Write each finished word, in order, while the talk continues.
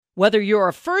Whether you're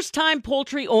a first-time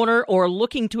poultry owner or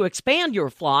looking to expand your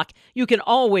flock, you can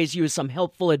always use some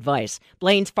helpful advice.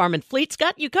 Blaine's Farm and Fleet's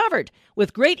got you covered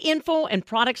with great info and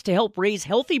products to help raise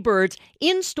healthy birds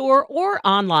in-store or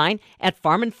online at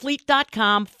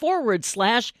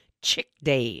farmandfleet.com/chick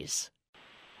days.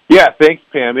 Yeah, thanks,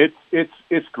 Pam.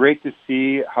 It's great to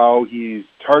see how he's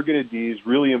targeted these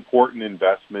really important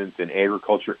investments in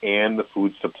agriculture and the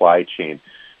food supply chain.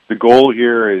 The goal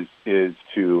here is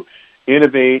to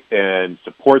innovate and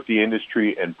support the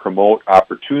industry and promote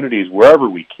opportunities wherever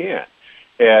we can.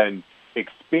 And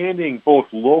expanding both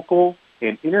local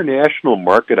and international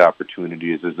market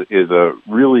opportunities is a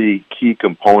really key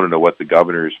component of what the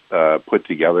governor's put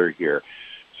together here.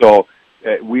 So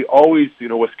we always,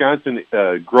 Wisconsin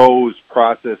grows,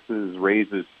 processes,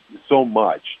 raises so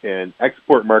much, and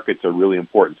export markets are really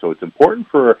important. So it's important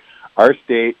for our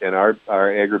state and our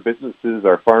agribusinesses,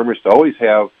 our farmers, to always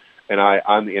have an eye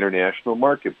on the international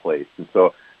marketplace. And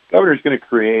so the governor's going to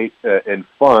create and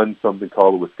fund something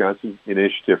called the Wisconsin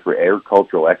Initiative for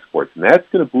Agricultural Exports, and that's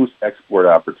going to boost export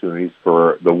opportunities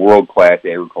for the world-class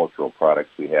agricultural products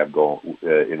we have going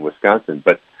in Wisconsin.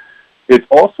 But it's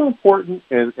also important,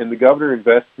 and the governor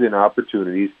invested in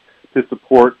opportunities to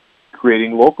support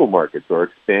creating local markets or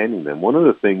expanding them. One of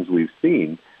the things we've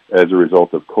seen as a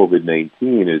result of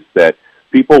COVID-19 is that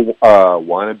people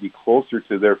want to be closer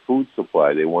to their food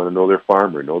supply. They want to know their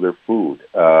farmer, know their food.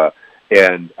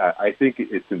 And I think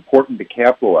it's important to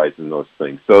capitalize on those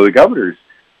things. So the governor's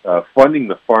funding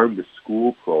the Farm to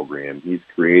School program. He's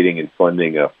creating and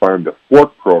funding a Farm to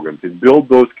Fork program to build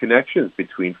those connections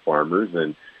between farmers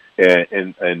and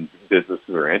businesses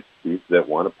or entities that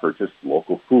want to purchase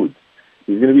local foods.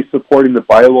 He's going to be supporting the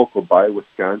Buy Local, Buy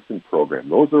Wisconsin program.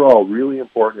 Those are all really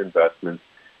important investments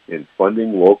in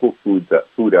funding local food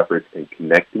efforts and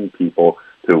connecting people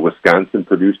to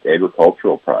Wisconsin-produced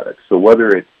agricultural products. So whether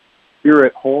it's here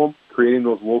at home, creating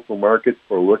those local markets,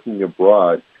 or looking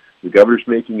abroad, the governor's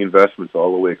making investments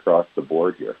all the way across the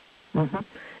board here. Mm-hmm.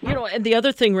 And the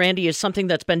other thing, Randy, is something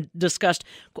that's been discussed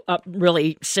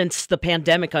really since the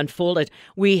pandemic unfolded.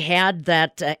 We had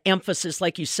that emphasis,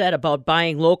 like you said, about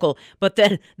buying local, but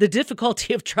then the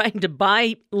difficulty of trying to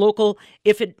buy local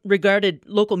if it regarded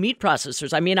local meat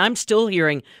processors. I mean, I'm still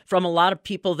hearing from a lot of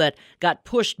people that got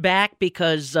pushed back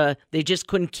because they just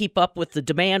couldn't keep up with the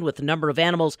demand, with the number of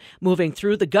animals moving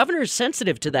through. The governor's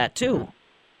sensitive to that, too.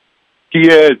 He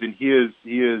is, and he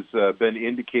has been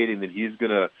indicating that he's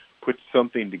going to put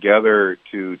something together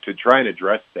to try and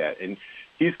address that. And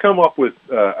he's come up with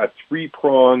a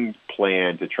three-pronged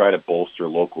plan to try to bolster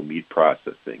local meat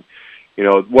processing.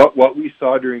 What we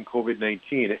saw during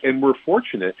COVID-19, and we're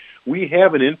fortunate, we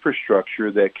have an infrastructure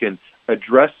that can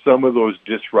address some of those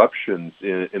disruptions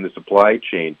in the supply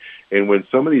chain. And when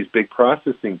some of these big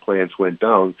processing plants went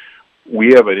down,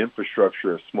 we have an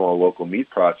infrastructure of small local meat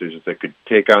processors that could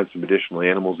take on some additional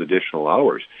animals, additional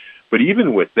hours. But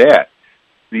even with that,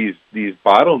 these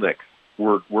bottlenecks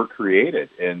were created.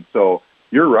 And so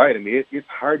you're right. I mean, it's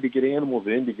hard to get animals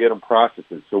in to get them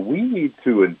processed. So we need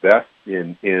to invest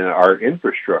in our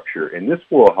infrastructure, and this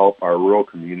will help our rural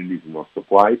communities and the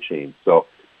supply chain. So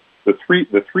the three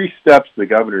steps the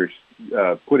governor's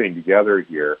putting together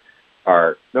here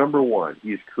are, number one,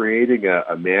 he's creating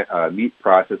a meat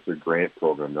processor grant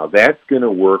program. Now, that's going to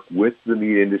work with the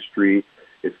meat industry.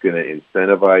 It's going to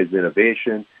incentivize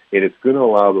innovation, and it's going to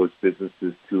allow those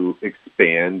businesses to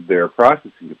expand their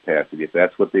processing capacity if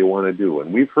that's what they want to do.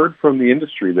 And we've heard from the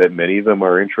industry that many of them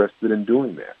are interested in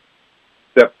doing that.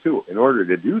 Step two, in order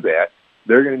to do that,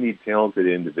 they're going to need talented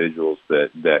individuals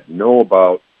that know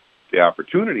about the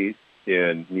opportunities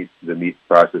in the meat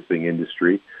processing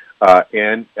industry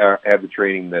and have the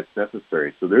training that's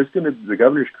necessary. So the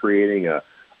governor's creating a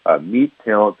meat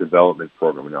talent development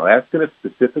program. Now, that's going to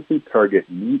specifically target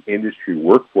meat industry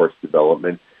workforce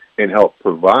development and help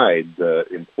provide the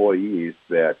employees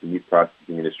that the meat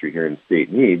processing industry here in the state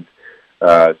needs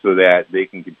so that they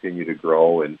can continue to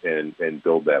grow and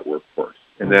build that workforce.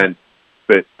 And then,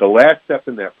 but the last step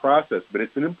in that process, but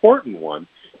it's an important one,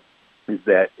 is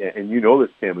that, and you know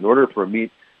this, Pam, in order for a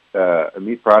meat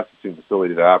processing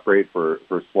facility to operate for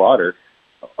slaughter,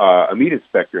 a meat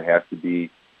inspector has to be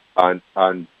on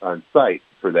site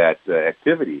for that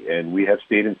activity. And we have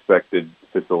state inspected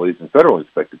facilities and federal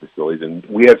inspected facilities, and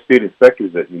we have state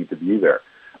inspectors that need to be there.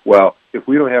 Well, if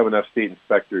we don't have enough state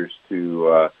inspectors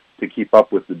to keep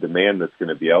up with the demand that's going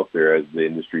to be out there as the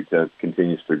industry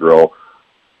continues to grow,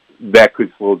 that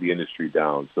could slow the industry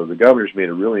down. So the governor's made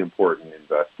a really important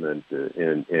investment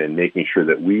in making sure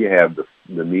that we have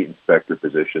the meat inspector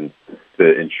positions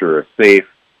to ensure a safe,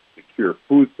 secure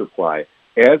food supply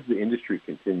as the industry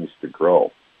continues to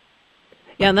grow.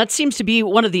 Yeah, and that seems to be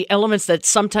one of the elements that's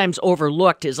sometimes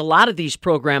overlooked is a lot of these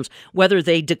programs, whether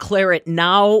they declare it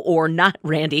now or not,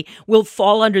 Randy, will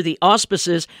fall under the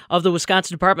auspices of the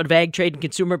Wisconsin Department of Ag, Trade, and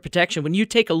Consumer Protection. When you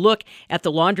take a look at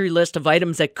the laundry list of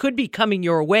items that could be coming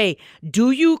your way,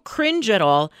 do you cringe at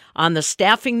all on the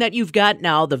staffing that you've got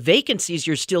now, the vacancies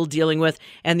you're still dealing with,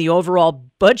 and the overall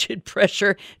budget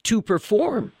pressure to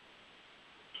perform?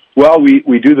 Well,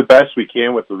 we do the best we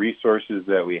can with the resources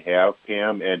that we have,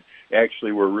 Pam, and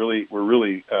actually we're really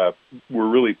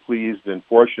pleased and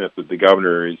fortunate that the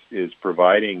governor is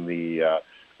providing the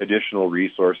additional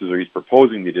resources, or he's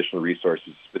proposing the additional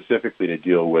resources specifically to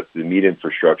deal with the meat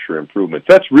infrastructure improvements.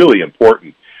 That's really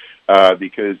important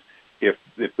because if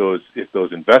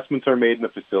those investments are made in the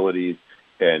facilities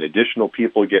and additional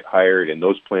people get hired and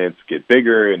those plants get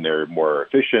bigger and they're more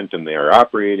efficient and they are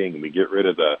operating, and we get rid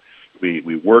of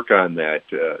we work on that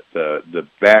the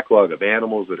backlog of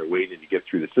animals that are waiting to get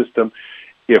through the system.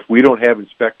 If we don't have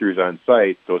inspectors on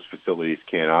site, those facilities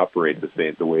can't operate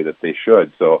the way that they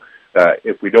should. So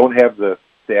if we don't have the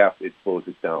staff, it slows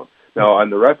it down. Now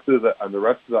on the rest of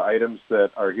the items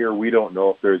that are here, we don't know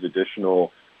if there's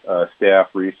additional staff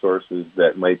resources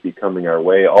that might be coming our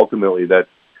way. Ultimately, that's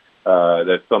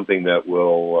something that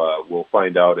we'll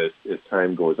find out as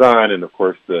time goes on, and of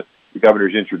course the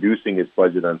governor's introducing his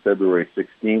budget on February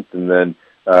 16th, and then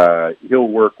he'll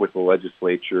work with the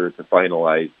legislature to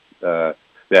finalize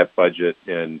that budget,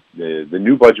 and the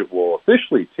new budget will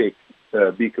officially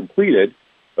be completed,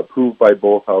 approved by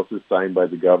both houses, signed by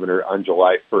the governor on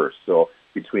July 1st. So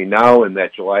between now and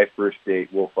that July 1st date,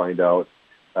 we'll find out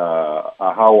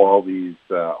how all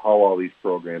these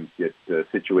programs get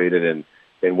situated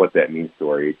and what that means to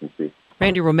our agency.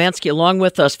 Randy Romanski, along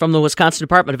with us from the Wisconsin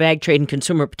Department of Ag, Trade, and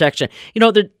Consumer Protection. You know,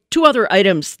 there are two other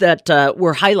items that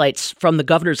were highlights from the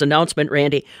governor's announcement,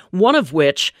 Randy, one of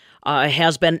which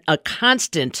has been a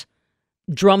constant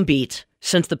drumbeat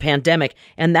since the pandemic,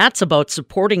 and that's about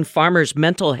supporting farmers'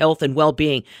 mental health and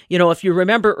well-being. You know, if you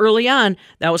remember early on,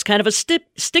 that was kind of a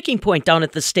sticking point down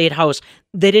at the State House.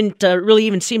 They didn't really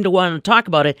even seem to want to talk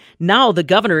about it. Now the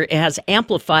governor has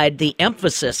amplified the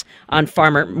emphasis on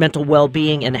farmer mental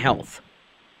well-being and health.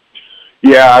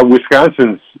 Yeah,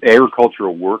 Wisconsin's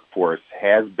agricultural workforce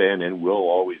has been and will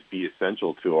always be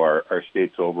essential to our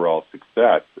state's overall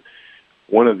success.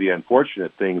 One of the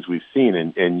unfortunate things we've seen,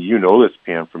 and you know this,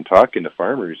 Pam, from talking to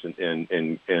farmers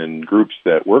and groups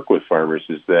that work with farmers,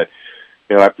 is that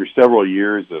after several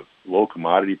years of low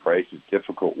commodity prices,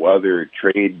 difficult weather,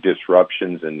 trade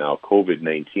disruptions, and now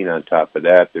COVID-19 on top of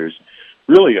that, there's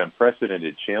really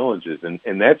unprecedented challenges,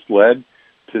 and that's led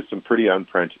to some pretty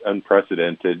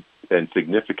unprecedented and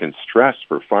significant stress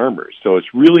for farmers. So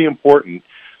it's really important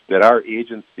that our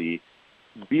agency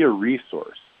be a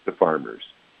resource to farmers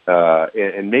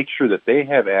and make sure that they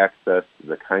have access to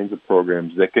the kinds of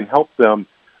programs that can help them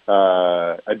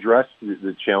address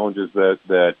the challenges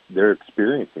that they're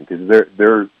experiencing, because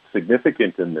they're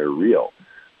significant and they're real.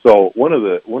 So one of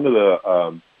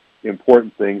the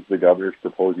important things the governor's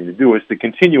proposing to do is to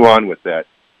continue on with that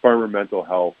farmer mental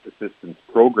health assistance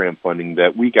program funding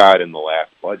that we got in the last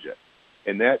budget.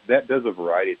 And that does a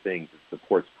variety of things. It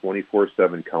supports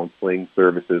 24/7 counseling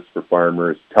services for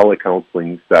farmers,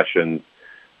 telecounseling sessions,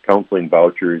 counseling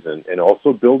vouchers, and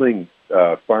also building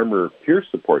farmer peer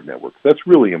support networks. That's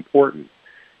really important.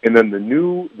 And then the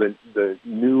new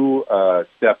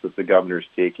step that the governor's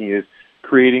taking is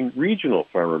creating regional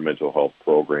farmer mental health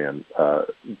programs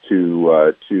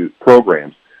to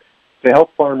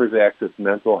help farmers access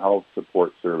mental health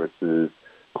support services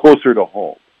closer to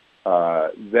home.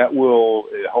 That will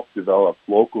help develop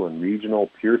local and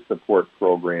regional peer support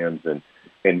programs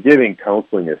and giving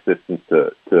counseling assistance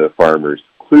to farmers.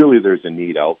 Clearly, there's a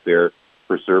need out there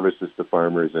for services to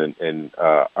farmers, and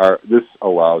this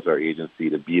allows our agency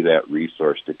to be that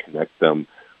resource to connect them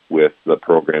with the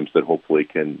programs that hopefully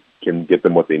can get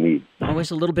them what they need.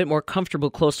 Always a little bit more comfortable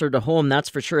closer to home, that's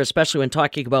for sure, especially when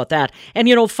talking about that. And,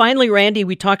 finally, Randy,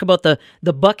 we talk about the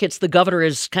buckets the governor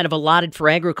has kind of allotted for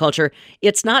agriculture.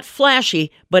 It's not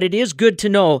flashy, but it is good to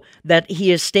know that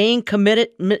he is staying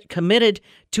committed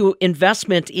to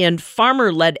investment in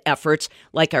farmer-led efforts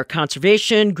like our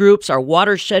conservation groups, our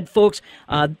watershed folks.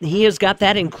 He has got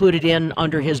that included in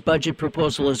under his budget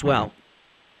proposal as well.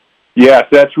 Yes,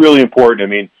 that's really important. I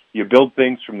mean, you build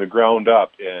things from the ground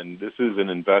up, and this is an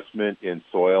investment in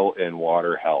soil and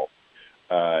water health.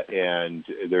 And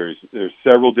there's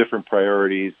several different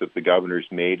priorities that the governor's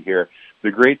made here.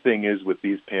 The great thing is with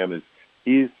these, Pam, is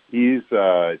he's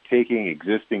taking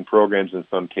existing programs in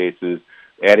some cases,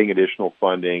 adding additional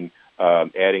funding,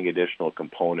 adding additional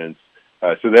components,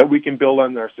 so that we can build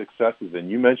on our successes. And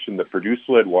you mentioned the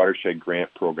Producer-Led Watershed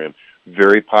Grant Program,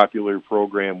 very popular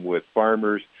program with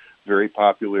farmers, very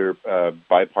popular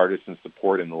bipartisan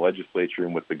support in the legislature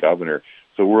and with the governor.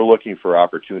 So we're looking for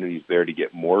opportunities there to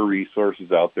get more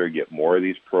resources out there, get more of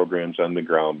these programs on the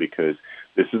ground, because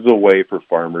this is a way for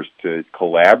farmers to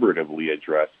collaboratively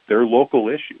address their local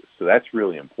issues. So that's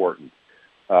really important.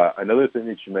 Another thing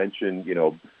that you mentioned,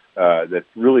 that's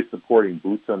really supporting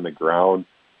boots on the ground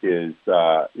is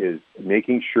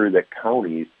making sure that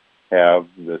counties have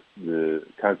the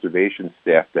conservation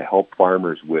staff to help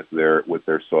farmers with their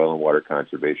soil and water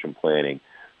conservation planning.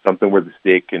 Something where the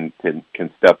state can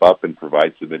step up and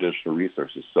provide some additional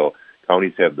resources. So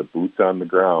counties have the boots on the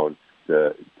ground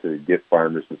to get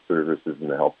farmers the services and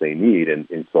the help they need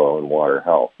in soil and water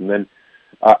health. And then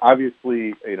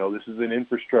obviously, this is an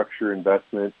infrastructure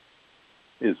investment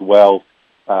as well,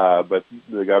 but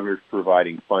the governor's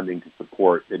providing funding to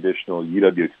support additional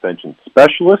UW Extension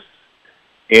specialists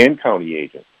and county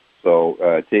agents.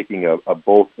 So taking a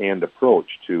both-and approach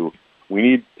to, we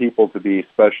need people to be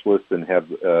specialists and have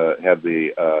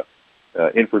the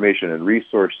information and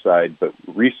research side,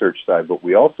 but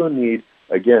we also need,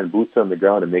 again, boots on the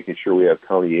ground and making sure we have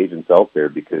county agents out there,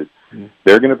 because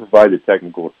they're going to provide the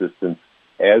technical assistance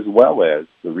as well as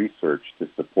the research to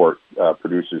support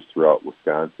producers throughout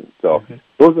Wisconsin. So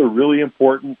those are really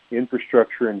important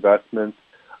infrastructure investments.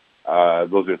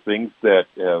 Those are things that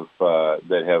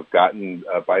have gotten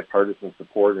bipartisan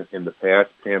support in the past,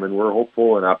 Pam, and we're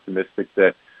hopeful and optimistic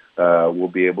that we'll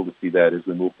be able to see that as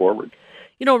we move forward.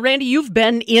 Randy, you've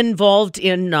been involved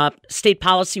in state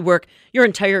policy work your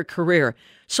entire career.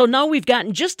 So now we've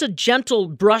gotten just a gentle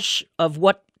brush of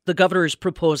what the governor is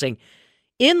proposing.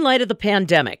 In light of the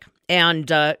pandemic and,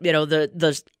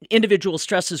 the individual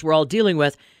stresses we're all dealing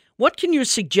with, what can you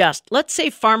suggest? Let's say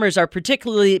farmers are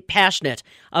particularly passionate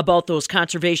about those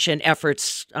conservation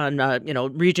efforts on,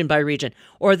 region by region,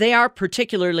 or they are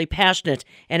particularly passionate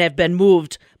and have been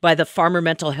moved by the farmer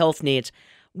mental health needs.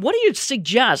 What do you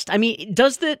suggest? I mean,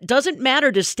 does it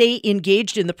matter to stay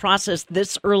engaged in the process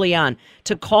this early on,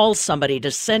 to call somebody,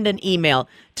 to send an email,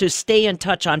 to stay in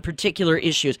touch on particular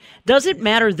issues? Does it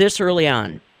matter this early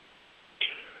on?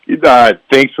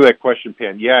 Thanks for that question,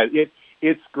 Pam. Yeah,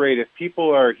 it's great. If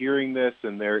people are hearing this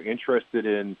and they're interested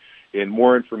in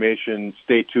more information,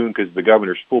 stay tuned, because the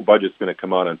governor's full budget's going to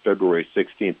come out on February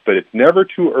 16th. But it's never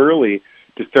too early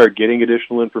to start getting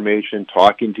additional information,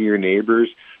 talking to your neighbors,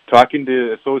 talking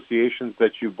to associations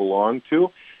that you belong to,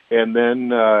 and then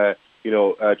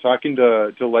talking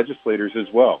to legislators as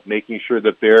well, making sure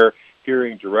that they're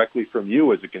hearing directly from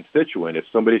you as a constituent. If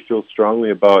somebody feels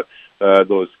strongly about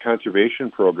those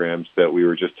conservation programs that we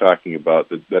were just talking about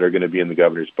that are going to be in the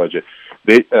governor's budget,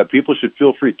 people should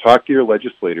feel free to talk to your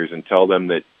legislators and tell them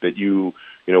that you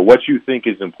what you think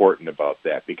is important about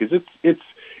that, because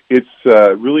it's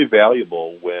really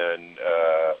valuable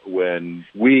when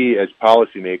we as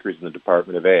policymakers in the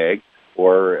Department of Ag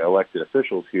or elected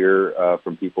officials hear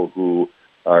from people who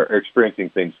are experiencing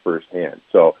things firsthand.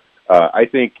 So I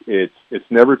think it's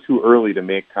never too early to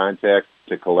make contact,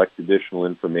 to collect additional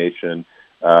information,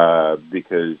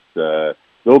 because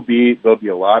there'll be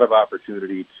a lot of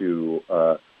opportunity to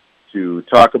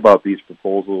talk about these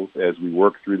proposals as we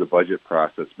work through the budget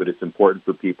process. But it's important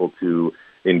for people to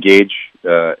engage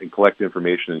and collect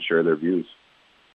information and share their views.